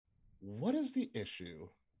what is the issue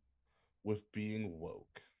with being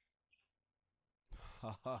woke?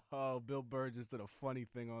 Oh, Bill Burr just did a funny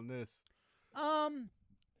thing on this. Um,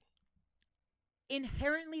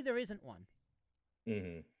 Inherently, there isn't one.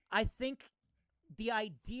 Mm-hmm. I think the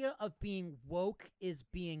idea of being woke is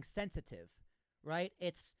being sensitive, right?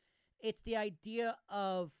 It's the idea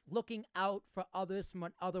of looking out for others from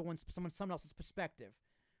someone else's perspective,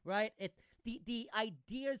 right? The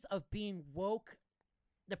ideas of being woke,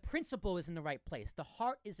 the principle is in the right place, the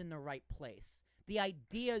heart is in the right place, the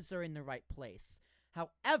ideas are in the right place.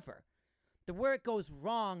 However, where it goes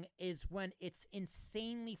wrong is when it's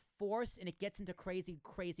insanely forced and it gets into crazy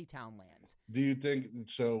town land. Do you think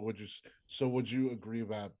so? Would you agree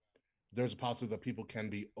that there's a possibility that people can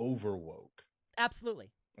be over woke?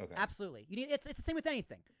 Absolutely. Okay. Absolutely. It's the same with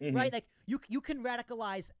anything, Mhm. right? Like you can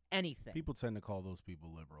radicalize anything. People tend to call those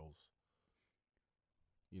people liberals.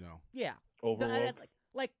 Yeah. Over The-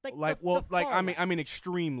 woke. I mean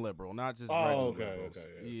extreme liberal, not just regular liberals.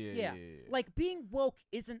 okay. Yeah. Like being woke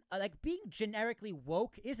isn't like being generically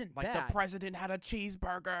woke isn't Like bad. the president had a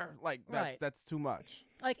cheeseburger. Like Right. that's too much.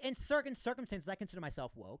 Like in certain circumstances, I consider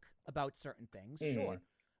myself woke about certain things, Mhm. sure.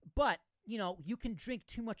 But you can drink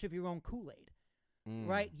too much of your own Kool-Aid, Mm.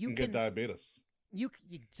 right? You And can get diabetes.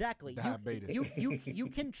 exactly. Diabetes. You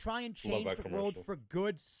can try and change that the world commercial. for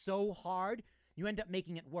good so hard, you end up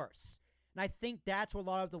making it worse. And I think that's where a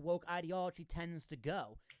lot of the woke ideology tends to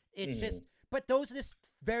go. It's just, but those are just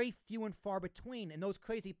very few and far between, and those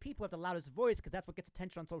crazy people have the loudest voice because that's what gets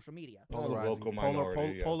attention on social media. Local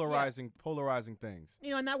minority, yes. Polarizing things.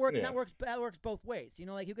 And that works. Yeah. That works both ways.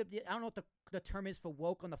 Like you could. I don't know what the term is for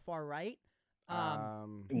woke on the far right.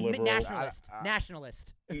 Liberal. Nationalist.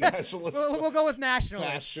 Nationalist. Nationalist. We'll go with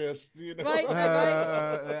nationalist. Fascist. Right.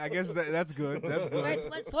 I guess that's good. That's good.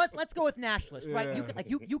 Right, so let's go with nationalist, right?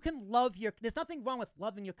 You can love your. There's nothing wrong with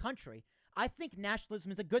loving your country. I think nationalism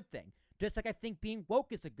is a good thing, just like I think being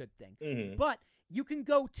woke is a good thing. Mhm. But you can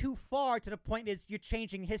go too far to the point is you're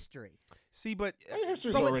changing history. See, but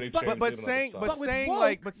History's So, already but- changed. but in and of saying- itself. but with saying woke,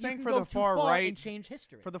 like- you saying can for go the too far right- and change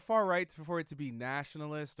history. for the far right, for it to be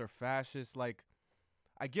nationalist or fascist, like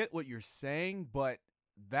I get what you're saying, but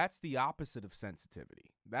that's the opposite of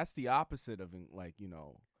sensitivity. That's the opposite of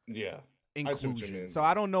yeah. I see what you inclusion. mean. So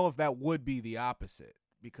I don't know if that would be the opposite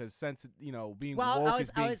because being woke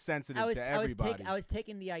is being sensitive to everybody. I was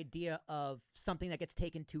taking the idea of something that gets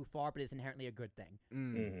taken too far, but is inherently a good thing.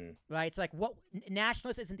 Mhm. Right? It's like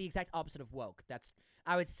nationalist isn't the exact opposite of woke. That's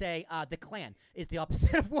I would say the Klan is the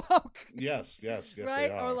opposite of woke. Yes. Right? They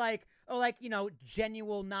are. Or like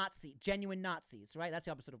genuine Nazis, right? That's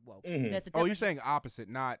the opposite of woke. Mhm. That's a Oh, you're different- saying opposite,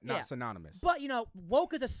 not Yeah. synonymous. But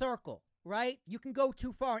woke is a circle, right? You can go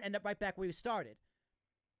too far and end up right back where you started.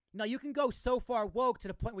 No, you can go so far woke to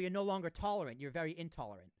the point where you're no longer tolerant. You're very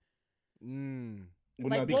intolerant. Wouldn't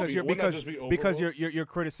like, that because be- you're wouldn't that because just be because overload? you're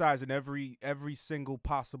criticizing every single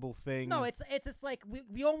possible thing. No, it's just like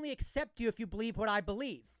we only accept you if you believe what I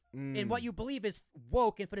believe. Mm. And what you believe is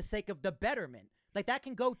woke and for the sake of the betterment. Like that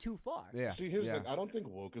can go too far. Yeah. See, here's yeah. the thing. I don't think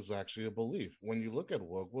woke is actually a belief. When you look at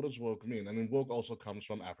woke, what does woke mean? I mean, woke also comes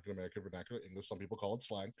from African American vernacular English. Some people call it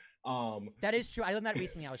slang. That is true. I learned that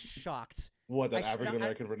recently. I was shocked. What that I sh- no, African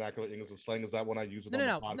American vernacular English is slang? Is that when I use it No, on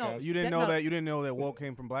no, the no. podcast? You didn't That- know no. that. You didn't know that woke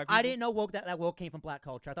came from black people. I didn't know woke that woke came from black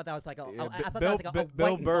culture. I thought that was like a. Yeah, I thought Bill, that was like a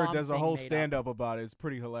Bill white Bird mom does a thing whole made up. stand up about it. It's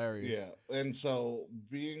pretty hilarious. Yeah, and so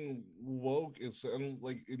being woke is, and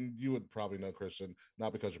and you would probably know, Christian,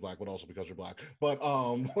 not because you're black, but also because you're black. But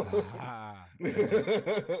Ah.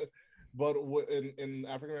 but in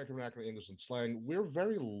African American vernacular English and slang, we're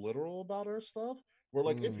very literal about our stuff. We're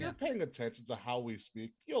like, if Mm. you're paying attention to how we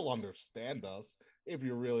speak, you'll understand us. If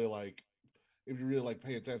you really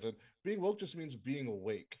pay attention, being woke just means being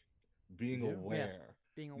awake, being Yeah. aware.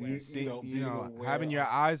 Being You- aware. See, being aware having your of-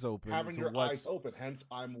 eyes open, having to your what's, eyes open. Hence,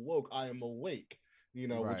 I'm woke. I am awake. Would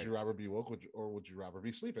Right. you rather be woke or would you rather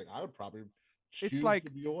be sleeping? I would probably choose like-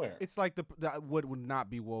 to be aware. It's like what would not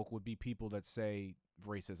be woke would be people that say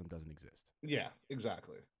racism doesn't exist. Yeah,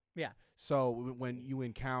 exactly. So when you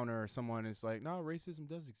encounter someone, it's like, no, racism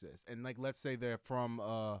does exist, and like let's say they're from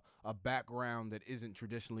a background that isn't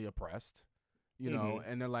traditionally oppressed,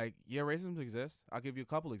 and they're like, yeah, racism exists. I'll give you a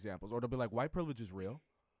couple examples, or they'll be like, white privilege is real,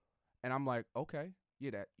 and I'm like, okay,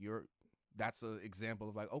 yeah, that's an example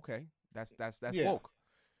of like, okay, that's Yeah. woke.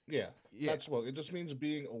 Yeah, Yeah. that's woke. It just means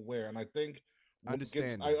being aware, and I think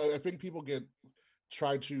Understanding. I think people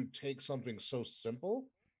try to take something so simple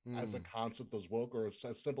as a Mm. concept as woke, or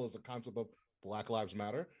as simple as the concept of Black Lives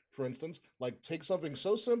Matter, for instance. Like, take something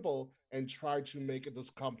so simple and try to make it this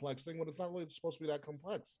complex thing when it's not really supposed to be that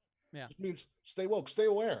complex. Yeah. It means stay woke, stay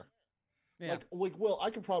aware. Yeah. Like Will, I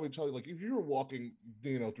could probably tell you, like, if you were walking,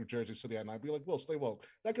 through Jersey City at night, I'd be like, Will, stay woke.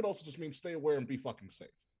 That could also just mean stay aware and be fucking safe.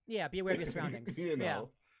 Yeah, be aware of your surroundings. you know,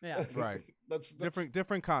 Yeah. Right. that's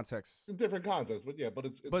different contexts, different context, but yeah, but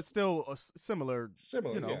it's but still similar.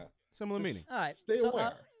 similar. You know, yeah, similar Just- meaning. All right. Stay so,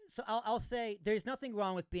 aware. So I'll say there's nothing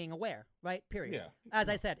wrong with being aware, right? Period. Yeah. As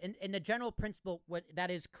I said, in the general principle, what that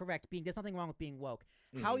is correct. There's nothing wrong with being woke.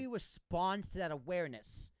 How Mhm. you respond to that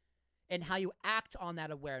awareness and how you act on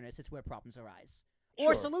that awareness is where problems arise.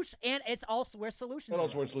 Or Sure. solution, and it's also where solutions. And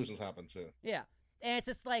also where arise. solutions happen too. Yeah. And it's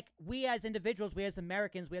just like we as individuals, we as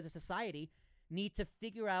Americans, we as a society need to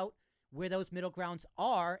figure out where those middle grounds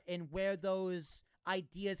are and where those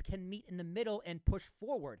ideas can meet in the middle and push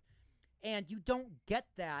forward. And you don't get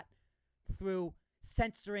that through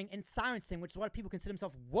censoring and silencing, which a lot of people consider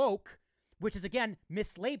themselves woke, which is, again,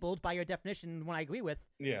 mislabeled by your definition, one I agree with,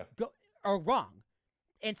 Yeah. are wrong.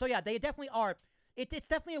 And so, yeah, they definitely are. It's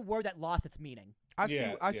definitely a word that lost its meaning. I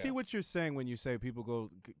Yeah, see yeah. what you're saying when you say people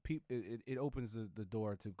go. It opens the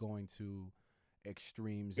door to going to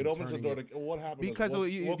extremes. It and opens the turning door it- to what happens because we'll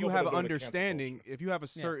if go you for have the an door to cancel understanding, culture. if you have a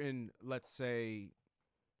Yeah. certain, let's say,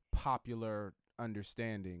 popular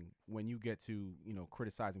understanding, when you get to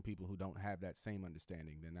criticizing people who don't have that same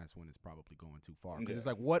understanding, then that's when it's probably going too far. Because it's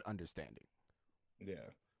Yeah. like, what understanding? Yeah.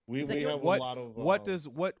 We It's like have what a lot of what does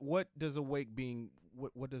awake being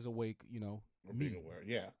what does awake being mean? aware.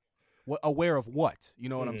 Yeah. What aware of what? You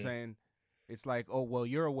know what I'm Mhm. saying? It's like, oh well,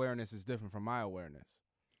 your awareness is different from my awareness,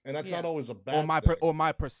 And that's Yeah. not always a bad or thing.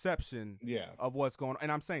 my perception Yeah. of what's going on.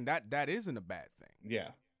 And I'm saying that isn't a bad thing.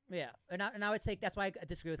 Yeah. Yeah, and I would say that's why I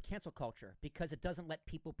disagree with cancel culture, because it doesn't let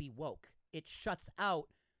people be woke. It shuts out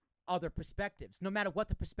other perspectives, no matter what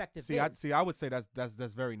the perspective See, is. I would say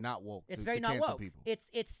that's very not woke. It's to, very to not cancel woke. people. It's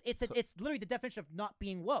literally the definition of not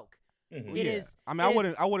being woke. Mhm. It Yeah. is- I mean, it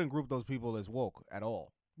is- I wouldn't group those people as woke at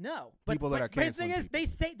all. No, but People that are but the thing canceling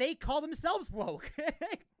is, they call themselves woke,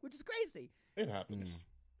 which is crazy. It happens. Mm.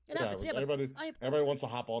 It happens. Yeah, but everybody wants to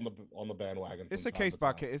hop on the bandwagon. It's from a time to case by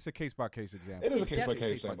time. case. It's a case by case example. It is a It's case by definitely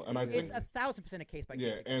case example, and I it's think 1,000% a case by case.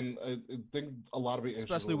 yeah, and I think a lot of it,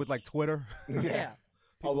 Especially with like Twitter. yeah.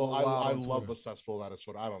 People Although are wild I on love Twitter. the cesspool that is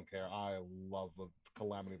Twitter. I don't care. I love the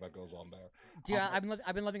calamity that goes on there. Dude,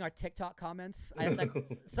 I've been loving our TikTok comments. I like,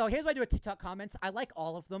 so here's what I do with TikTok comments. I like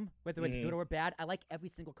all of them, whether it's good or bad. I like every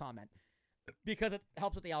single comment because it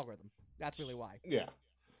helps with the algorithm. That's really why. Yeah.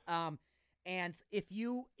 And if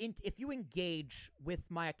you engage with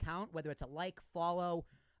my account, whether it's a like, follow,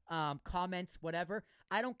 comments, whatever,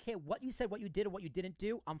 I don't care what you said, what you did, or what you didn't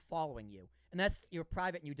do. I'm following you, and that's you're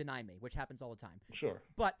private and you deny me, which happens all the time. Sure.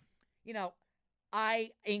 But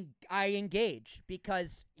I engage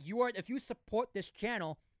because if you support this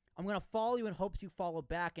channel, I'm gonna follow you in hopes you follow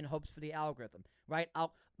back in hopes for the algorithm, right?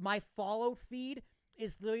 My follow feed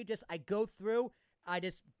is literally just I go through, I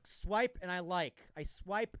just swipe and I like. I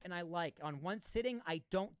swipe and I like. On one sitting, I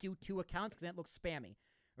don't do 2 accounts because that looks spammy,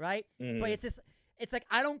 right? But it's like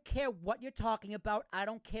I don't care what you're talking about. I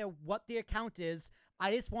don't care what the account is.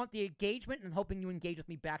 I just want the engagement and hoping you engage with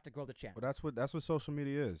me back to grow the channel. But that's what social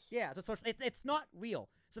media is. Yeah, so it's not real.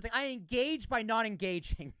 So it's like I engage by not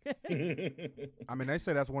engaging. I mean, they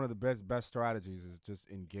say that's one of the best strategies is just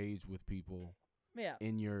engage with people Yeah.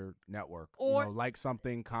 in your network. Or- like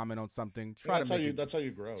something, comment on something. Try that's to make how you. it. That's how you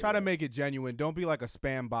grow. Try to make it genuine. Don't be like a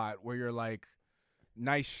spam bot where you're like,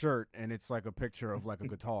 nice shirt, and it's like a picture of like a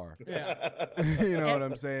guitar. Yeah. You know what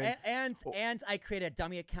I'm saying? And I create a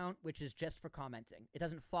dummy account which is just for commenting. It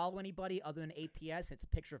doesn't follow anybody other than APS. It's a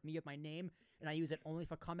picture of me with my name, and I use it only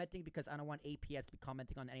for commenting because I don't want APS to be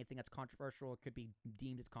commenting on anything that's controversial or could be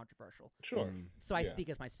deemed as controversial. Sure. So I Yeah. speak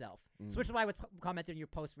as myself. So which is why I would comment on your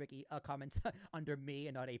post, Ricky, comments under me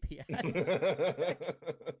and not APS.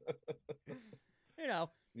 You know.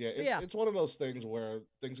 Yeah, it's one of those things where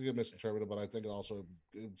things get misinterpreted, but I think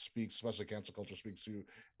it speaks, especially cancel culture, speaks to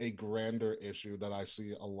a grander issue that I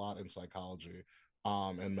see a lot in psychology,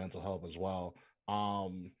 and mental health as well.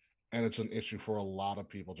 And it's an issue for a lot of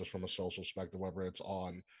people, just from a social perspective, whether it's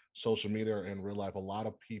on social media or in real life. A lot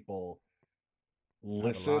of people I have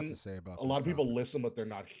listen. a lot to say about A lot of this people topic. listen, but they're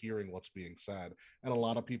not hearing what's being said. And a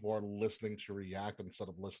lot of people are listening to react instead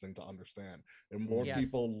of listening to understand. And more Yes.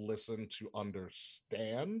 people listen to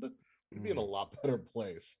understand, we'd be in a lot better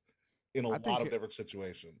place in a I lot think of it- different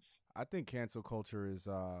situations. I think cancel culture is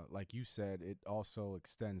like you said, it also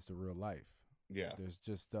extends to real life. Yeah. There's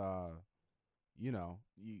just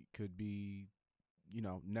you could be,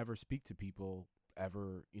 never speak to people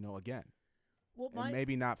ever, again. Well, And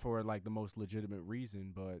maybe not for like the most legitimate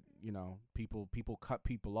reason, but people cut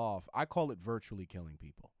people off. I call it virtually killing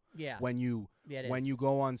people. yeah. When you Yeah, it when is. you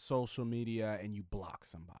go on social media and you block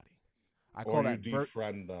somebody. I or call you that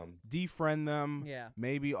defriend them. defriend them. Yeah.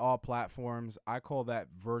 Maybe all platforms. I call that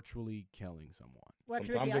virtually killing someone. Well,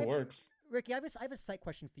 actually, Sometimes it works. Ricky, I have a side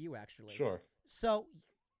question for you, actually. Sure. So,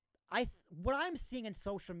 what I'm seeing in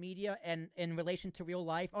social media and in relation to real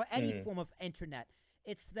life or any form of internet,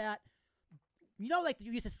 it's that, like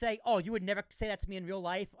you used to say, oh, you would never say that to me in real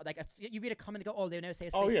life. Like you read a comment and go, oh, they would never say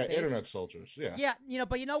it. Oh yeah, face-to-face. internet soldiers. Yeah. Yeah,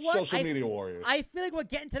 but you know what? Social media warriors. I feel like we're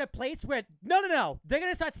getting to the place where no, they're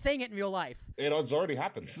gonna start saying it in real life. It's already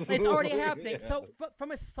happened. It's already happening. Yeah. So,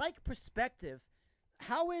 from a psych perspective,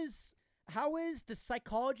 how is the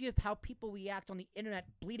psychology of how people react on the internet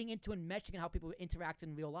bleeding into and meshing in how people interact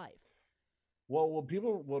in real life? Well,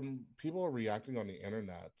 when people are reacting on the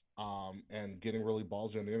internet, and getting really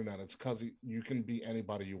ballsy on the internet, it's because you can be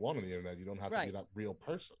anybody you want on the internet. You don't have to be that real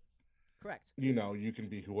person. Correct. You can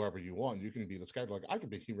be whoever you want. You can be this character. Like I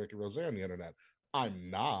could be Ricky Rose on the internet.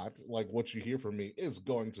 I'm not. Like what you hear from me is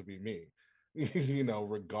going to be me.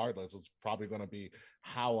 Regardless, it's probably going to be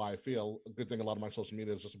how I feel. A good thing, a lot of my social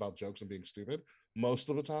media is just about jokes and being stupid most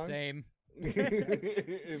of the time. Same.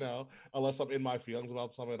 Unless I'm in my feelings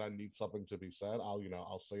about something, I need something to be said.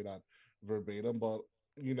 I'll say that verbatim. But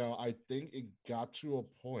I think it got to a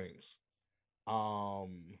point,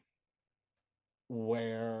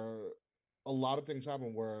 where a lot of things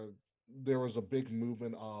happened where there was a big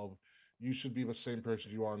movement of you should be the same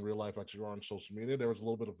person you are in real life as you are on social media. There was a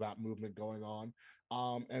little bit of that movement going on.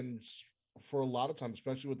 And for a lot of times,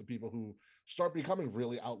 especially with the people who start becoming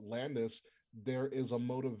really outlandish, there is a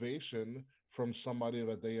motivation from somebody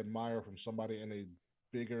that they admire, from somebody in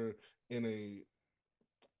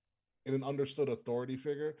an understood authority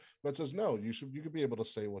figure that says, no, you could be able to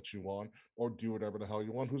say what you want or do whatever the hell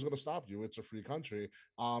you want. Who's going to stop you? It's a free country.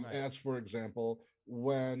 Right. As for example,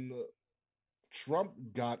 when Trump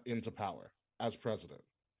got into power as president,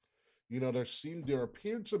 there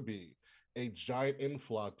appeared to be a giant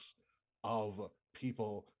influx of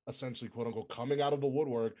people essentially, quote unquote, coming out of the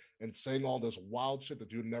woodwork and saying all this wild shit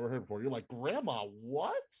that you'd never heard before. You're like, Grandma,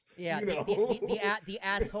 what? Yeah, the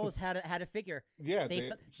assholes had a figure. Yeah, they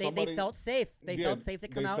felt safe. They felt safe to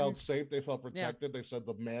come out. They felt safe. They felt protected. Yeah. They said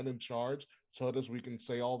the man in charge told us we can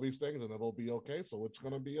say all these things and it'll be okay. So it's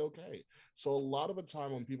gonna be okay. So a lot of the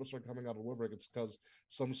time when people start coming out of the woodwork, it's because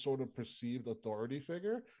some sort of perceived authority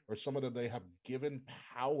figure or someone that they have given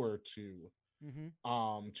power to,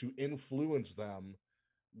 to influence them.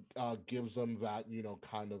 Gives them that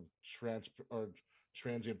kind of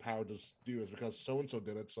transient power to do it because so and so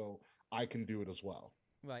did it, so I can do it as well.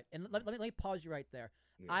 Right, and let me pause you right there.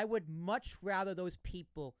 Yeah. I would much rather those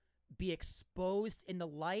people be exposed in the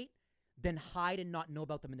light than hide and not know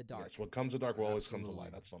about them in the dark. Yes, what comes to dark will always come to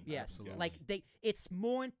light at some point. Yes, like it's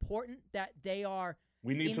more important that they are.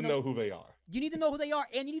 We need to know who they are. You need to know who they are,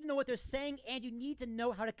 and you need to know what they're saying, and you need to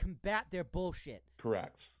know how to combat their bullshit.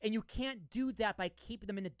 Correct. And you can't do that by keeping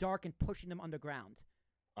them in the dark and pushing them underground.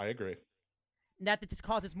 I agree. And that just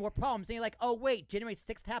causes more problems. And you're like, oh, wait, January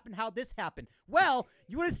 6th happened? How'd this happen? Well,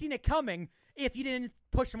 you would have seen it coming if you didn't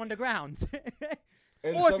push them underground.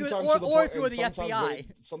 And or if you were the FBI.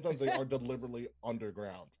 Sometimes they are deliberately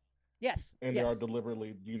underground. Yes. And they are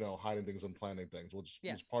deliberately, hiding things and planning things, which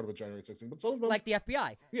was part of a January 16th. But some of them, like the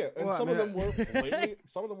FBI. Yeah, and some of them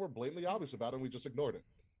were blatantly obvious about it, and we just ignored it.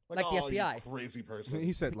 Like the FBI. You crazy person.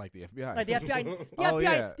 He said like the FBI. Like the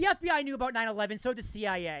FBI. The FBI knew about 9/11. So did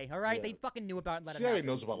CIA. All right, they fucking knew about it. CIA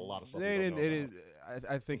knows about a lot of stuff.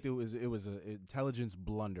 I think it was an intelligence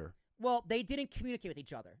blunder. Well, they didn't communicate with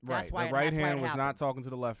each other. That's why the right hand was not talking to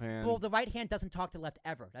the left hand. Well, the right hand doesn't talk to the left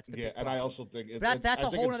ever. That's the big problem. I also think that's a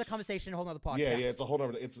whole other conversation, a whole other podcast. Yeah, it's a whole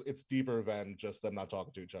other. It's deeper than just them not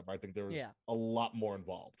talking to each other. I think there was a lot more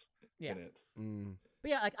involved in it.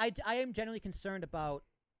 But yeah, like I am generally concerned about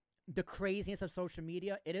the craziness of social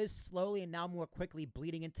media. It is slowly and now more quickly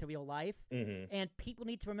bleeding into real life, and people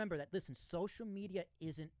need to remember that. Listen, social media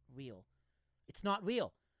isn't real. It's not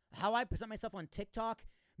real. How I present myself on TikTok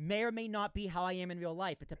may or may not be how I am in real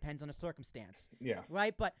life. It depends on the circumstance. Yeah.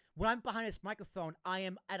 Right? But when I'm behind this microphone, I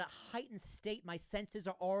am at a heightened state. My senses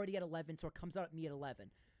are already at 11, so it comes out at me at 11.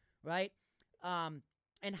 Right?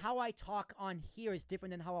 And how I talk on here is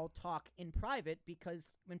different than how I'll talk in private,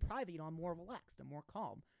 because in private, I'm more relaxed. I'm more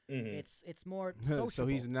calm. It's more sociable. So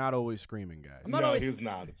he's not always screaming, guys. No, he's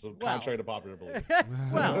not. It's contrary to popular belief.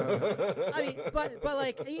 Well, I mean, but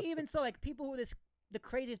like, even so, like, people who are the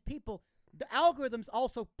craziest people, the algorithms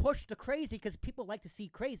also push the crazy because people like to see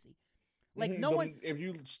crazy. Like if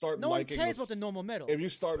you start no one cares about the normal middle. If you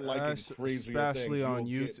start liking crazy especially on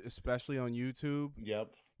YouTube.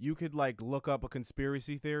 Yep. You could like look up a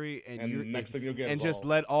conspiracy theory and next thing you'll get and just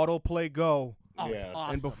let autoplay go. Oh, it's Yeah.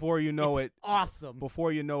 awesome. And before you know It's it, awesome.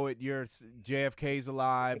 JFK's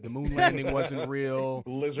alive. The moon landing wasn't real.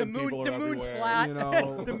 Lizard people are the moon's everywhere. flat. You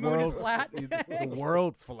know, The moon is flat. The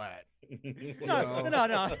world's flat. No.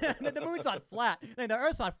 The moon's not flat. I mean, the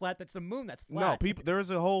Earth's not flat. That's the moon that's flat. No, people. There's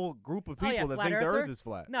a whole group of Oh, yeah, people that flat think the earther? Earth is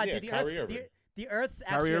flat. No, Yeah, dude, Kyrie Irving. the Earth's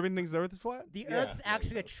Kyrie actually Irving thinks the Earth is flat. the Yeah, Earth's there you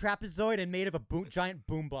actually a trapezoid and made of a giant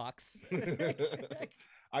boombox.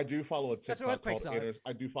 I do follow a That's what TikTok called earthquakes are.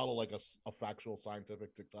 I do follow like a factual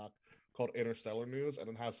scientific TikTok called Interstellar News, and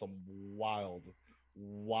it has some wild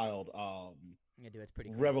Yeah, dude, it's pretty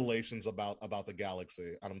cool. revelations about the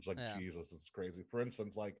galaxy, and I'm just like, Yeah. Jesus, this is crazy. For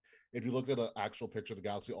instance, like if you look at an actual picture of the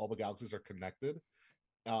galaxy, all the galaxies are connected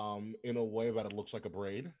in a way that it looks like a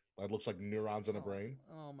brain. It looks like neurons in a brain.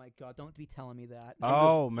 Oh my god, don't be telling me that.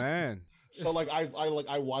 Oh man. So like I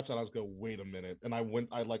watched that, I was go, wait a minute, and I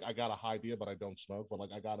got a high idea, but I don't smoke, but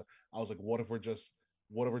like I was like, what if we're just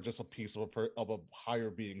a piece of a higher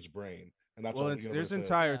being's brain? And that's Well, what the universe there's is.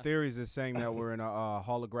 entire Yeah. theories that saying that we're in a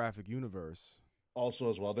holographic universe, Also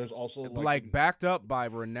as well, there's also like backed up by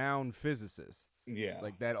renowned physicists. Yeah.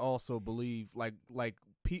 like that also believe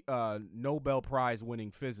Nobel Prize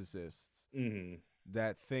winning physicists Mhm.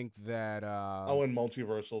 that think that and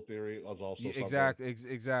multiversal theory is also something,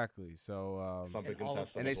 exactly. So something And all of-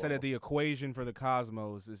 contested. and they as said well. that the equation for the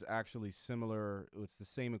cosmos is actually similar. It's the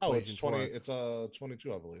same Oh, equation it's 20. for. It's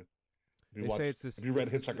 22, I believe. If They say it's this- If you read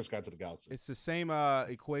it's this- Hitchhiker's Guide to the Galaxy, It's the same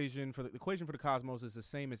equation for the cosmos is the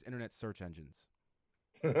same as internet search engines.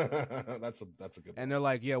 that's a good. And they're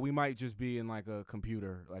like, yeah, we might just be in like a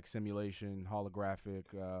computer, like simulation, holographic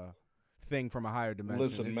thing from a higher dimension.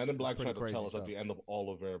 Listen, Men in Black pretty tried to crazy tell us stuff. at the end of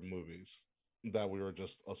all of their movies that we were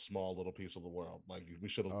just a small little piece of the world. Like we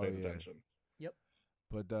should have Oh, paid yeah. attention.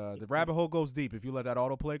 But the rabbit hole goes deep. If you let that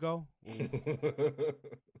autoplay go,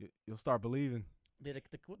 you'll start believing. The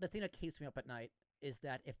thing that keeps me up at night is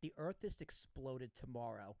that if the Earth is exploded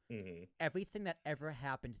tomorrow, Mhm. everything that ever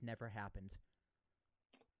happened never happened.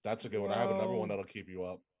 That's a good one. I have another Well, one that'll keep you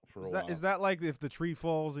up for a Is while. that like if the tree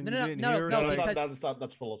falls and No, you no, didn't no, hear it? no, No, Like- because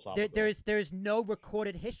that's philosophical. There's no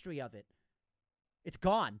recorded history of it. It's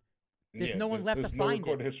gone. there's no one left there's to no find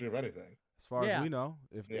recorded it. history of anything. as far Yeah. as we know,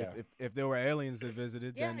 if Yeah. if there were aliens that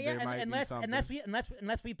visited, then there might be something.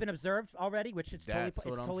 unless we've been observed already, which it's That's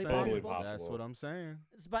totally, what I'm totally saying. Totally possible. That's what I'm saying.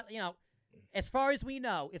 But as far as we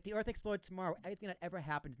know, if the Earth exploded tomorrow, everything that ever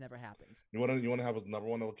happened never happened. You want to have another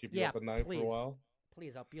one that will keep you Yeah, up at night for please. a while?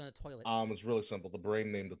 Please, I'll be on the toilet. It's really simple. The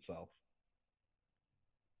brain named itself.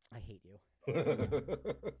 I hate you.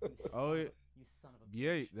 Oh yeah, You son of a.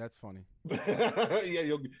 yeah, that's funny.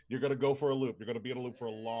 Yeah, you're gonna go for a loop. You're gonna be in a loop for a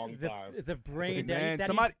long time. The brain. Man, that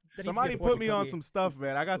somebody needs somebody to be put me on fortune some stuff,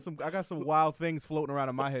 man. I got some wild things floating around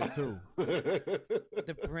in my head too. cookie.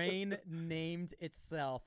 The brain named itself.